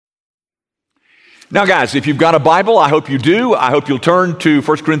Now, guys, if you've got a Bible, I hope you do. I hope you'll turn to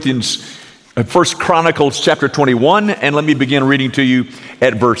 1 Chronicles chapter 21, and let me begin reading to you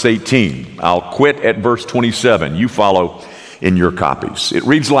at verse 18. I'll quit at verse 27. You follow in your copies. It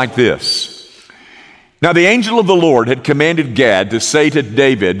reads like this. Now the angel of the Lord had commanded Gad to say to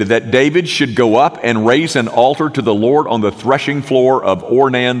David that David should go up and raise an altar to the Lord on the threshing floor of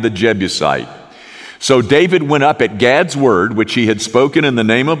Ornan the Jebusite. So David went up at Gad's word, which he had spoken in the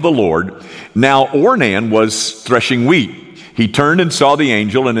name of the Lord. Now Ornan was threshing wheat. He turned and saw the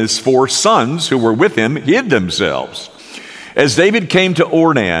angel, and his 4 sons who were with him hid themselves. As David came to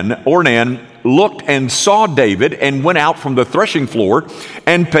Ornan, Ornan looked and saw David and went out from the threshing floor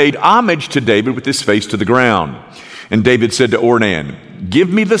and paid homage to David with his face to the ground. And David said to Ornan, "Give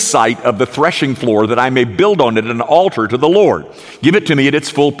me the site of the threshing floor that I may build on it an altar to the Lord. Give it to me at its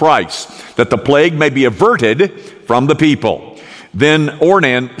full price, that the plague may be averted from the people." Then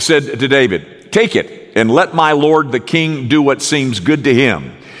Ornan said to David, "Take it, and let my lord the king do what seems good to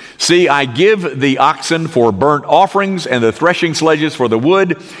him. See, I give the oxen for burnt offerings, and the threshing sledges for the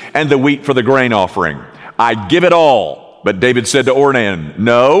wood, and the wheat for the grain offering. I give it all." But David said to Ornan,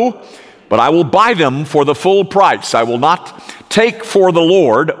 "No, but I will buy them for the full price. I will not take for the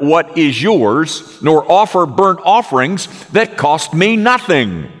Lord what is yours, nor offer burnt offerings that cost me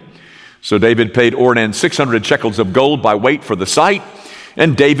nothing." So David paid Ornan 600 shekels of gold by weight for the site,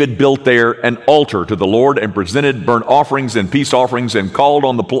 and David built there an altar to the Lord and presented burnt offerings and peace offerings and called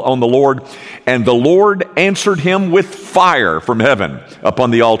on the Lord. And the Lord answered him with fire from heaven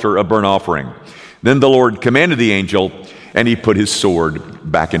upon the altar of burnt offering. Then the Lord commanded the angel, and he put his sword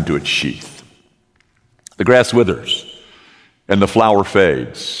back into its sheath. The grass withers and the flower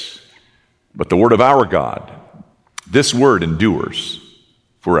fades, but the word of our God, this word endures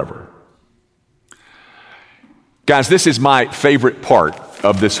forever. Guys, this is my favorite part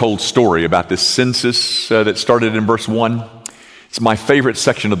of this whole story about this census that started in verse 1. It's my favorite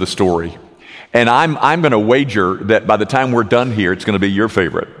section of the story. And I'm going to wager that by the time we're done here, it's going to be your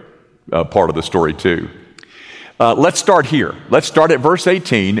favorite part of the story too. Let's start here. Let's start at verse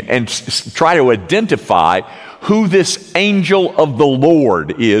 18 and try to identify who this angel of the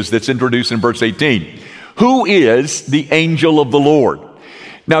Lord is that's introduced in verse 18. Who is the angel of the Lord?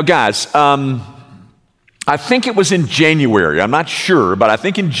 Now, guys, I think it was in January. I'm not sure, but I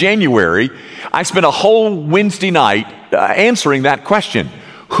think in January, I spent a whole Wednesday night answering that question.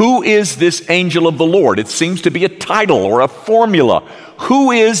 Who is this angel of the Lord? It seems to be a title or a formula.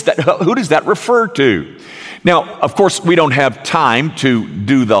 Who is that? Who does that refer to? Now, of course, we don't have time to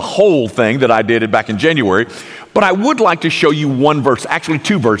do the whole thing that I did back in January, but I would like to show you one verse, actually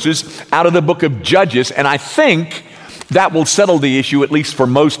 2 verses, out of the book of Judges, and I think that will settle the issue, at least for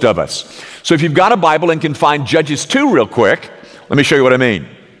most of us. So if you've got a Bible and can find Judges 2 real quick, let me show you what I mean.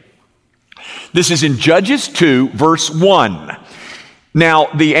 This is in Judges 2, verse 1. Now,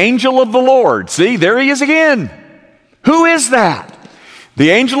 the angel of the Lord, see, there he is again. Who is that?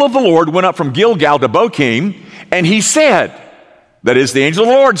 The angel of the Lord went up from Gilgal to Bochim, and he said, that is, the angel of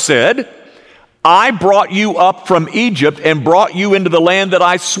the Lord said, "I brought you up from Egypt and brought you into the land that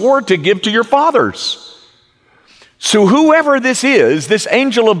I swore to give to your fathers." So whoever this is, this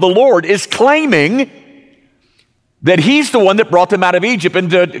angel of the Lord is claiming that he's the one that brought them out of Egypt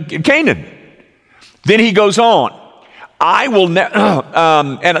into Canaan. Then he goes on, and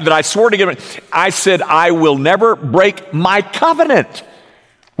that I swore to give, I said, "I will never break my covenant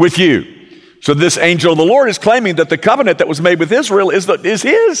with you." So this angel of the Lord is claiming that the covenant that was made with Israel is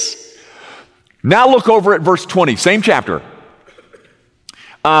his. Now look over at verse 20, same chapter.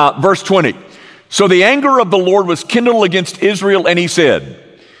 Verse 20. So the anger of the Lord was kindled against Israel, and he said,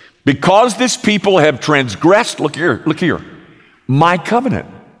 "Because this people have transgressed," look here, "my covenant."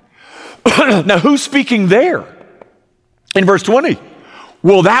 Now who's speaking there? In verse 20.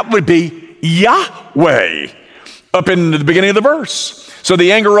 Well, that would be Yahweh up in the beginning of the verse. So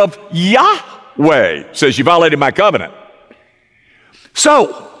the anger of Yahweh says, "You violated my covenant."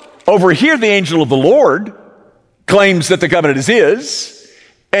 So over here, the angel of the Lord claims that the covenant is his,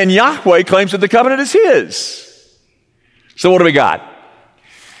 and Yahweh claims that the covenant is his. So what do we got?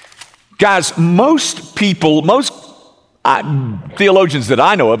 Guys, most theologians that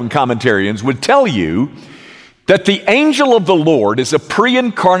I know of and commentarians would tell you that the angel of the Lord is a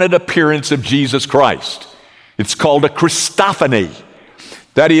pre-incarnate appearance of Jesus Christ. It's called a Christophany.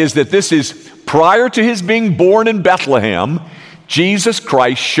 That is, that this is prior to his being born in Bethlehem. Jesus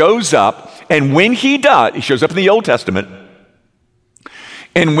Christ shows up, and when he does, he shows up in the Old Testament,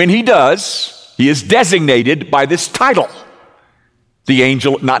 and when he does, he is designated by this title. The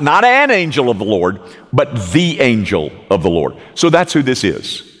angel, not an angel of the Lord, but the angel of the Lord. So that's who this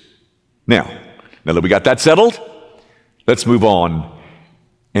is. Now, Now that we got that settled, let's move on.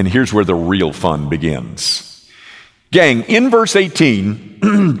 And here's where the real fun begins. Gang, in verse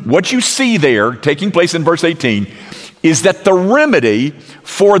 18, what you see there taking place in verse 18 is that the remedy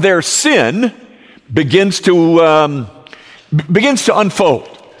for their sin begins to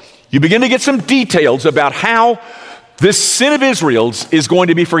unfold. You begin to get some details about how this sin of Israel's is going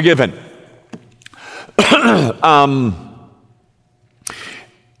to be forgiven.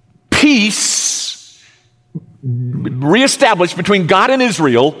 Peace reestablished between God and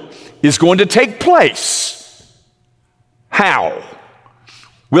Israel is going to take place. How?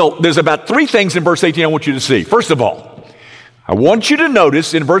 Well, there's about three things in verse 18 I want you to see. First of all, I want you to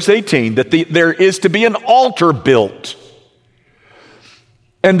notice in verse 18 that there is to be an altar built.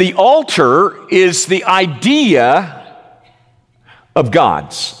 And the altar is the idea of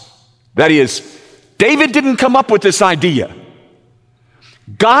God's. That is, David didn't come up with this idea.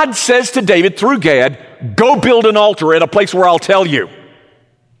 God says to David through Gad, go build an altar at a place where I'll tell you.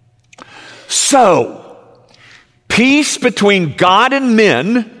 So, peace between God and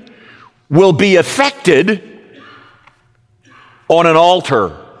men will be effected on an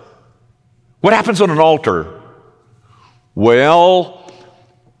altar. What happens on an altar? Well,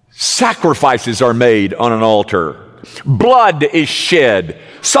 sacrifices are made on an altar. Blood is shed.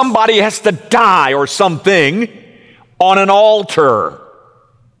 Somebody has to die or something on an altar.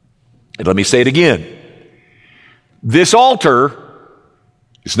 And let me say it again. This altar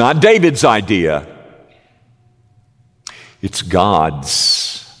is not David's idea. It's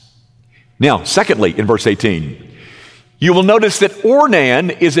God's. Now, secondly, in verse 18, you will notice that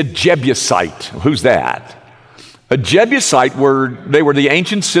Ornan is a Jebusite. Who's that? A Jebusite they were the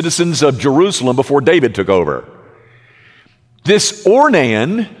ancient citizens of Jerusalem before David took over. This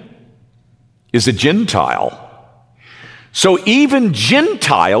Ornan is a Gentile. So even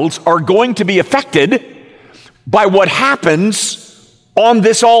Gentiles are going to be affected by what happens on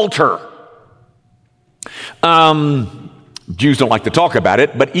this altar. Jews don't like to talk about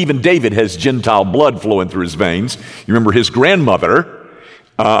it, but even David has Gentile blood flowing through his veins. You remember his grandmother,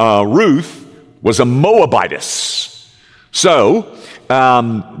 Ruth, was a Moabitess. So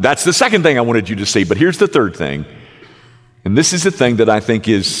that's the second thing I wanted you to see. But here's the third thing. And this is the thing that I think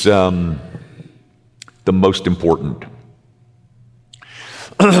is the most important.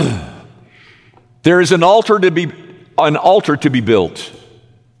 There is an altar to be built.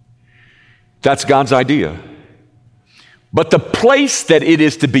 That's God's idea. But the place that it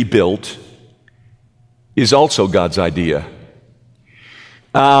is to be built is also God's idea.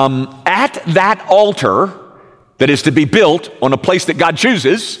 At that altar that is to be built on a place that God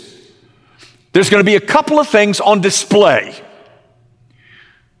chooses, there's going to be a couple of things on display.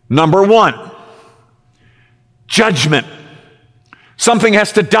 Number one, judgment. Something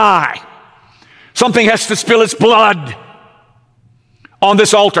has to die. Something has to spill its blood on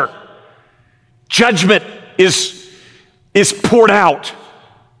this altar. Judgment is poured out.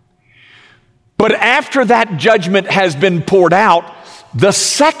 But after that judgment has been poured out, the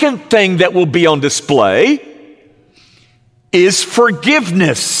second thing that will be on display is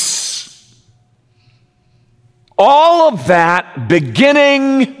forgiveness. All of that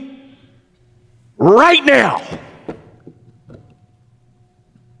beginning right now.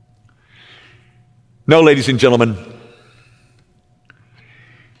 No, ladies and gentlemen,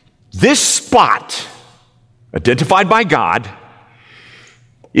 this spot, identified by God,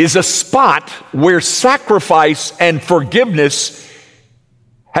 is a spot where sacrifice and forgiveness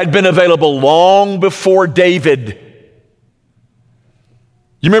had been available long before David.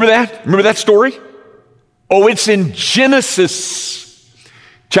 You remember that? Remember that story? Oh, it's in Genesis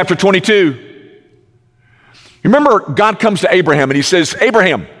chapter 22. You remember God comes to Abraham and he says,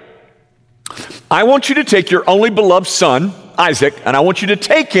 Abraham, I want you to take your only beloved son, Isaac, and I want you to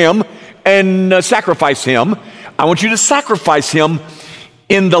take him and sacrifice him. I want you to sacrifice him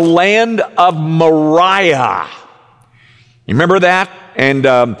in the land of Moriah. You remember that? And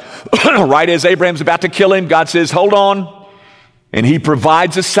right as Abraham's about to kill him, God says, hold on. And he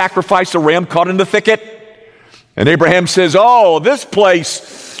provides a sacrifice, a ram caught in the thicket. And Abraham says, oh, this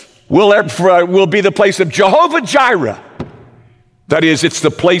place will be the place of Jehovah Jireh. That is, it's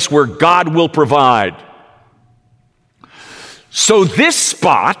the place where God will provide. So this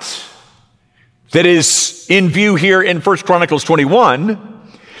spot that is in view here in 1 Chronicles 21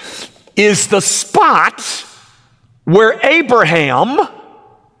 is the spot where Abraham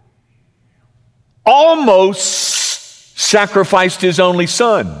almost sacrificed his only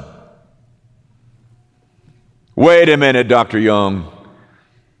son. Wait a minute, Dr. Young.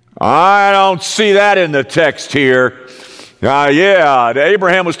 I don't see that in the text here. Yeah,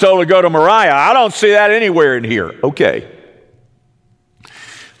 Abraham was told to go to Moriah. I don't see that anywhere in here. Okay.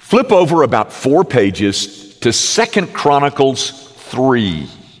 Flip over about 4 pages to 2 Chronicles 3.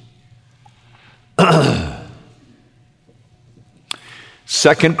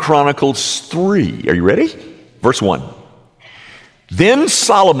 2 Chronicles 3. Are you ready? Verse 1. Then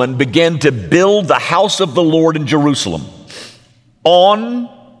Solomon began to build the house of the Lord in Jerusalem on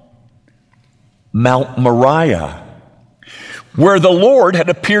Mount Moriah, where the Lord had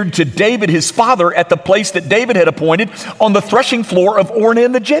appeared to David his father at the place that David had appointed on the threshing floor of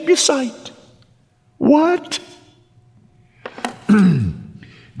Ornan the Jebusite. What?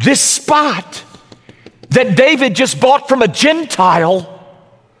 This spot that David just bought from a Gentile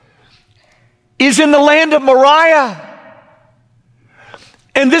is in the land of Moriah.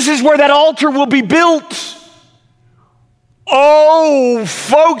 And this is where that altar will be built. Oh,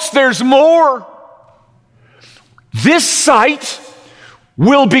 folks, there's more. This site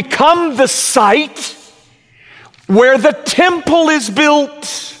will become the site where the temple is built.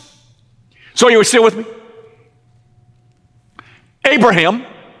 So you still with me? Abraham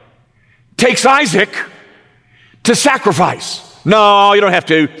takes Isaac to sacrifice. No, you don't have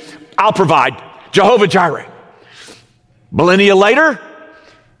to. I'll provide. Jehovah Jireh. Millennia later,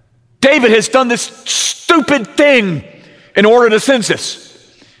 David has done this stupid thing in order to census.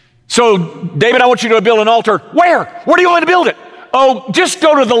 So, David, I want you to build an altar. Where? Where do you want me to build it? Oh, just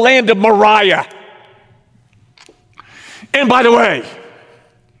go to the land of Moriah. And by the way,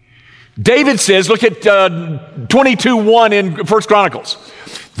 David says, look at 22:1 in 1 Chronicles.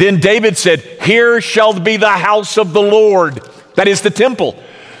 Then David said, here shall be the house of the Lord. That is the temple.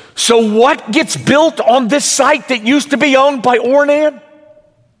 So what gets built on this site that used to be owned by Ornan?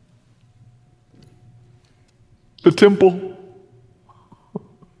 The temple.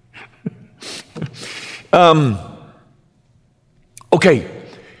 Okay,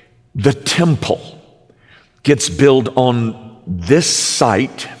 the temple gets built on this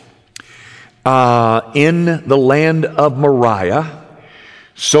site in the land of Moriah.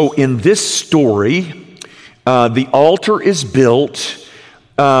 So in this story, the altar is built,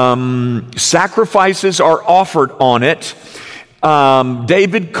 sacrifices are offered on it.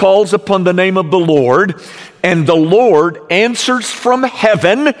 David calls upon the name of the Lord, and the Lord answers from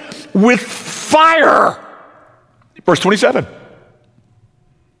heaven with fire. Verse 27.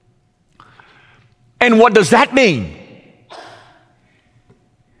 And what does that mean?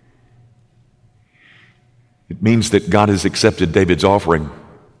 It means that God has accepted David's offering.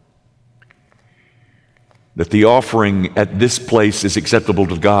 That the offering at this place is acceptable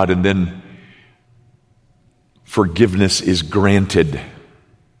to God, and then forgiveness is granted.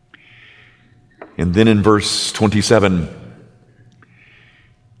 And then in verse 27,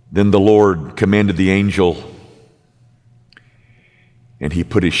 then the Lord commanded the angel, and he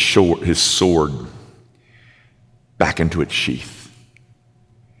put his sword back into its sheath.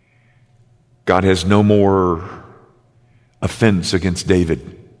 God has no more offense against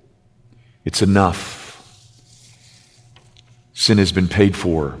David. It's enough. Sin has been paid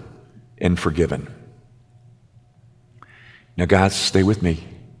for and forgiven. Now, guys, stay with me.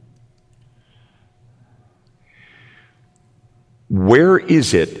 Where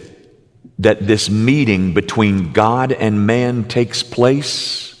is it that this meeting between God and man takes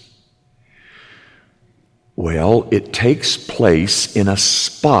place? Well, it takes place in a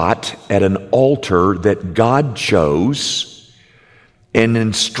spot at an altar that God chose and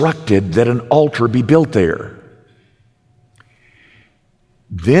instructed that an altar be built there.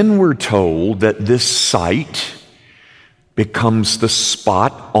 Then we're told that this site becomes the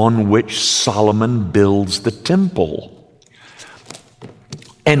spot on which Solomon builds the temple.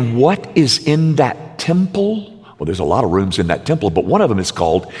 And what is in that temple? Well, there's a lot of rooms in that temple, but one of them is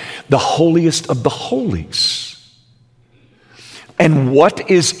called the holiest of the holies. And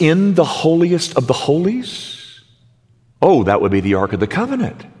what is in the holiest of the holies? Oh, that would be the Ark of the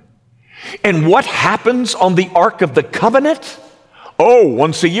Covenant. And what happens on the Ark of the Covenant? Oh,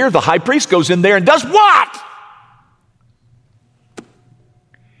 once a year, the high priest goes in there and does what?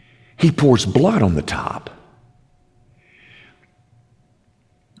 He pours blood on the top.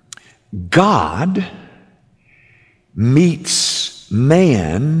 God meets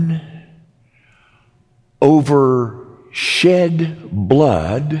man over shed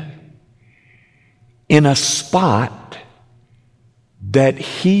blood in a spot that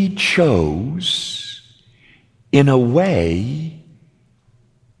he chose in a way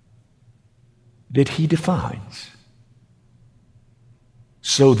that he defines,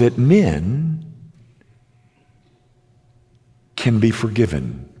 so that men can be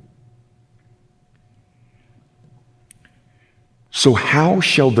forgiven. So how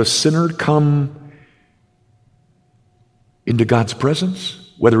shall the sinner come into God's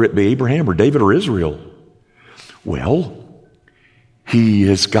presence, whether it be Abraham or David or Israel? Well, he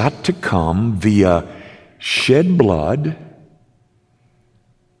has got to come via shed blood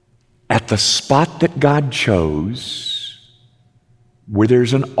at the spot that God chose, where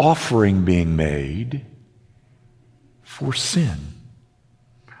there's an offering being made for sin.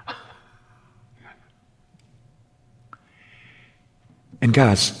 And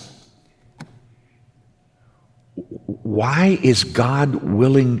guys, why is God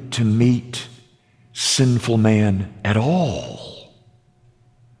willing to meet sinful man at all?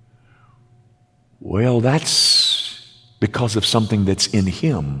 Well, that's because of something that's in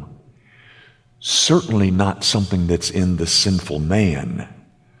him. Certainly not something that's in the sinful man.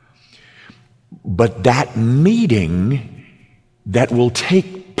 But that meeting that will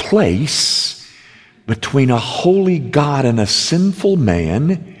take place between a holy God and a sinful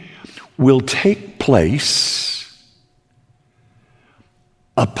man will take place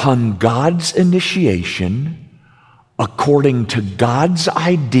upon God's initiation, according to God's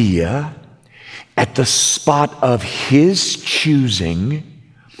idea, at the spot of his choosing,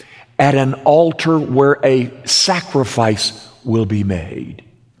 at an altar where a sacrifice will be made.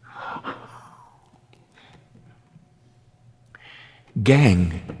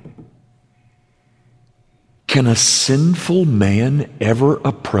 Gang, can a sinful man ever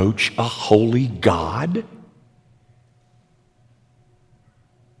approach a holy God?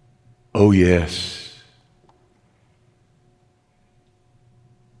 Oh, yes.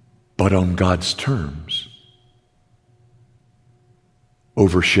 But on God's terms,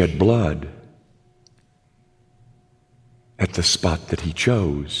 over shed blood, at the spot that he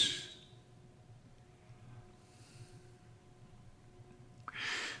chose.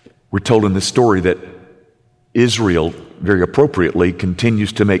 We're told in this story that Israel, very appropriately,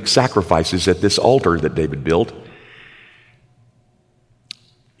 continues to make sacrifices at this altar that David built.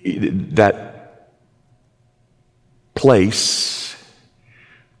 That place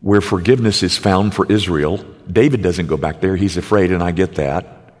where forgiveness is found for Israel. David doesn't go back there. He's afraid, and I get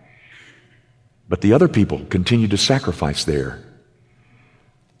that. But the other people continue to sacrifice there.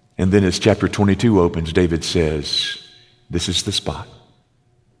 And then as chapter 22 opens, David says, this is the spot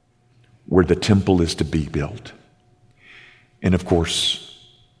where the temple is to be built. And of course,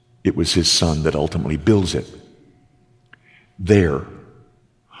 it was his son that ultimately builds it. There,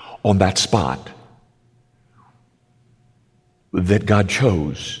 on that spot that God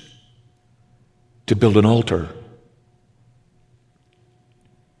chose to build an altar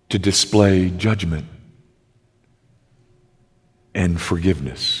to display judgment and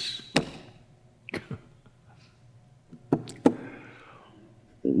forgiveness.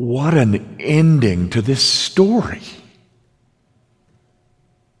 What an ending to this story.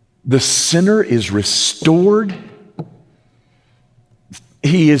 The sinner is restored.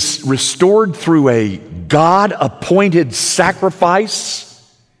 He is restored through a God-appointed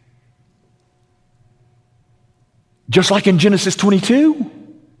sacrifice. Just like in Genesis 22.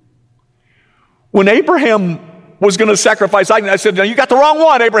 When Abraham was going to sacrifice Isaac, I said, no, you got the wrong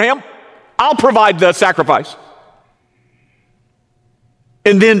one, Abraham. I'll provide the sacrifice.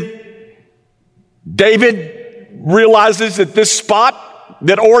 And then David realizes that this spot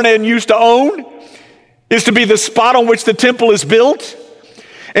that Ornan used to own is to be the spot on which the temple is built.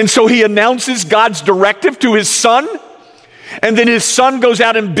 And so he announces God's directive to his son. And then his son goes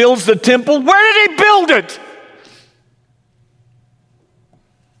out and builds the temple. Where did he build it?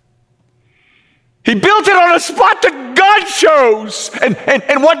 He built it on a spot that God chose.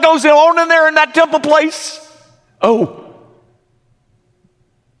 And what goes on in there in that temple place? Oh,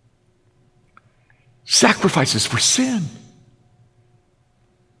 sacrifices for sin.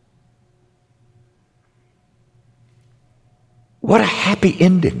 What a happy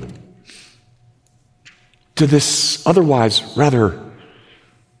ending to this otherwise rather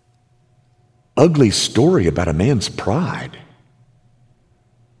ugly story about a man's pride.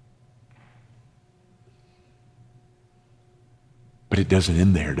 But it doesn't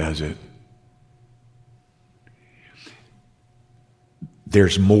end there, does it?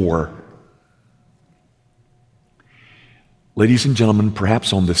 There's more. Ladies and gentlemen,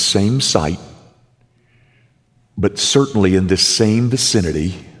 perhaps on the same site, but certainly in this same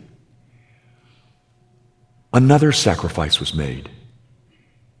vicinity, another sacrifice was made.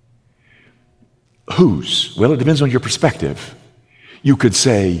 Whose? Well, it depends on your perspective. You could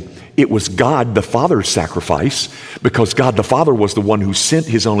say it was God the Father's sacrifice because God the Father was the one who sent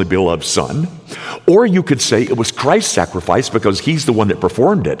his only beloved Son. Or you could say it was Christ's sacrifice because he's the one that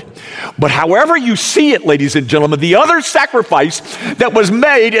performed it. But however you see it, ladies and gentlemen, the other sacrifice that was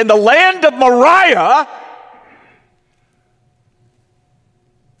made in the land of Moriah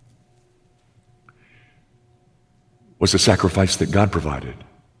was a sacrifice that God provided.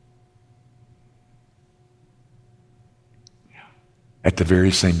 At the very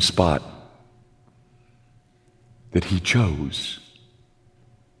same spot that he chose.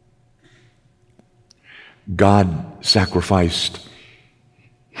 God sacrificed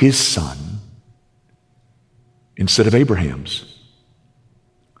his son instead of Abraham's.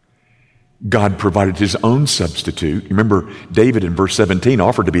 God provided his own substitute. Remember, David in verse 17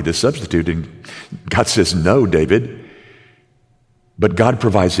 offered to be the substitute, and God says, no, David. But God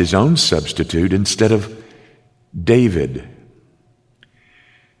provides his own substitute instead of David.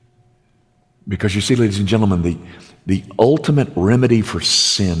 Because you see, ladies and gentlemen, the ultimate remedy for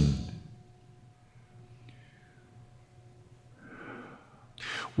sin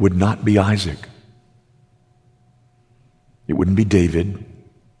would not be Isaac. It wouldn't be David.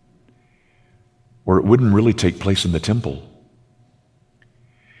 Or it wouldn't really take place in the temple.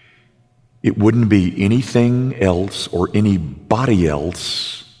 It wouldn't be anything else or anybody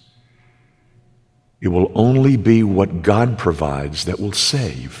else. It will only be what God provides that will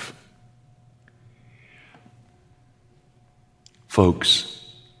save. Folks,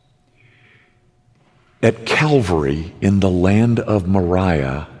 at Calvary in the land of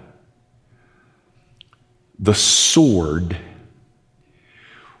Moriah, the sword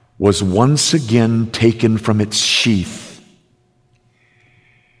was once again taken from its sheath,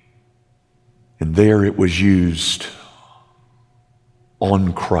 and there it was used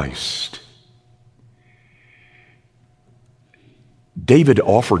on Christ. David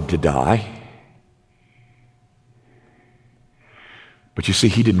offered to die. But you see,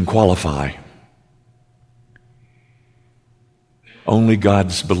 he didn't qualify. Only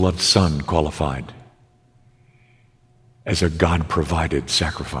God's beloved Son qualified as a God-provided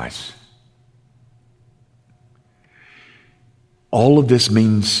sacrifice. All of this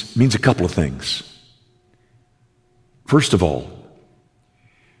means a couple of things. First of all,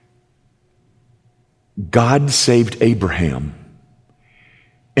 God saved Abraham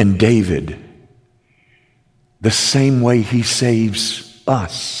and David the same way he saves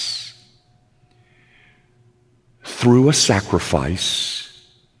us, through a sacrifice,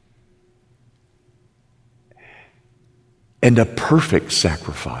 and a perfect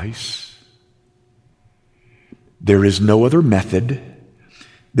sacrifice. There is no other method,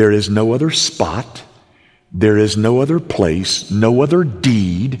 there is no other spot, there is no other place, no other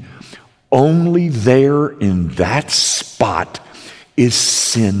deed. Only there in that spot is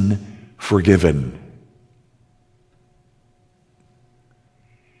sin forgiven.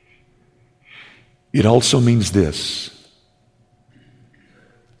 It also means this: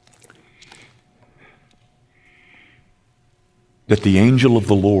 that the angel of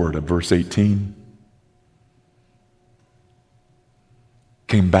the Lord of verse 18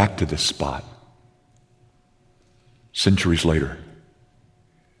 came back to this spot centuries later.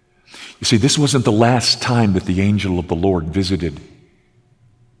 You see, this wasn't the last time that the angel of the Lord visited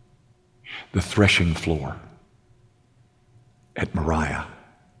the threshing floor at Moriah.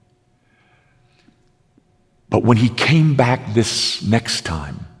 But when he came back this next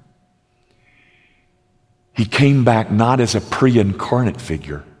time, he came back not as a pre-incarnate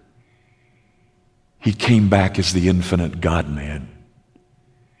figure. He came back as the infinite God-man.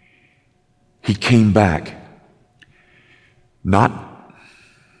 He came back not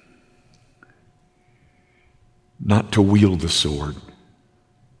to wield the sword,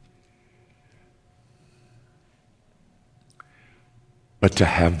 but to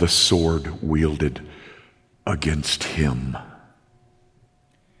have the sword wielded against him.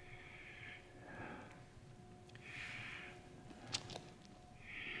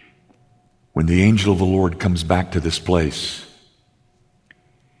 When the angel of the Lord comes back to this place,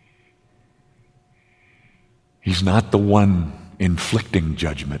 he's not the one inflicting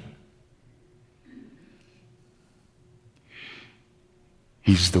judgment.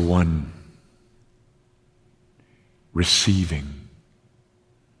 He's the one receiving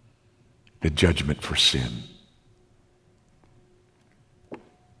the judgment for sin.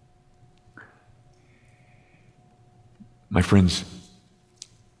 My friends,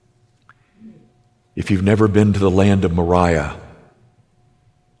 if you've never been to the land of Moriah,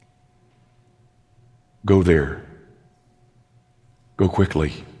 go there. Go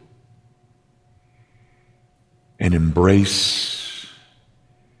quickly and embrace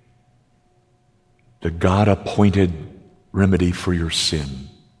the God-appointed remedy for your sin.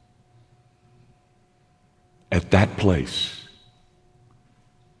 At that place,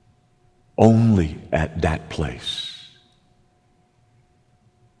 only at that place,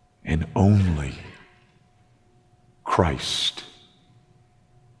 and only Christ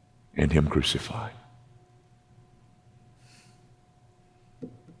and Him crucified.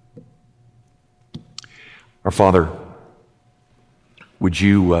 Our Father, would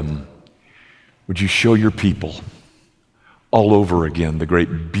you show your people all over again the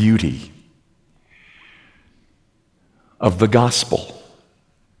great beauty of the gospel,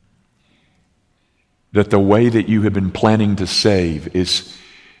 that the way that you have been planning to save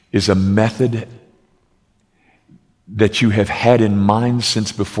is a method that you have had in mind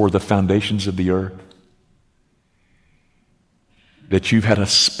since before the foundations of the earth, that you've had a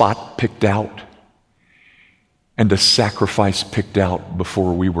spot picked out and a sacrifice picked out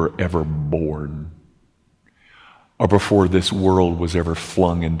before we were ever born or before this world was ever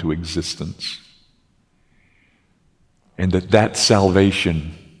flung into existence. And that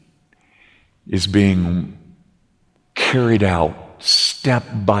salvation is being carried out step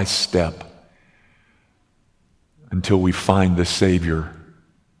by step until we find the Savior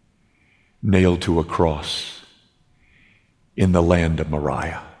nailed to a cross in the land of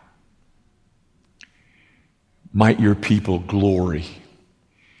Moriah. Might your people glory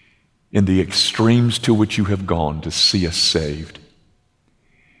in the extremes to which you have gone to see us saved,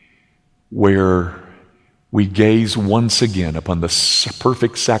 where we gaze once again upon the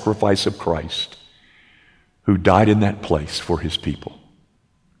perfect sacrifice of Christ, who died in that place for His people.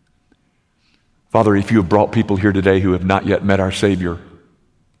 Father, if you have brought people here today who have not yet met our Savior,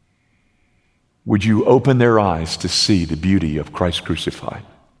 would you open their eyes to see the beauty of Christ crucified?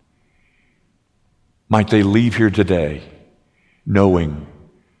 Might they leave here today knowing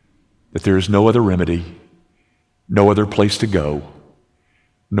that there is no other remedy, no other place to go,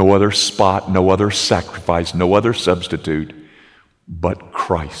 no other spot, no other sacrifice, no other substitute, but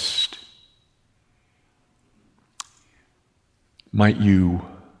Christ. Might you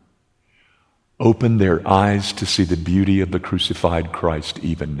open their eyes to see the beauty of the crucified Christ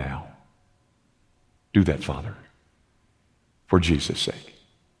even now. Do that, Father, for Jesus' sake.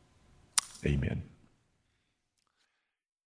 Amen.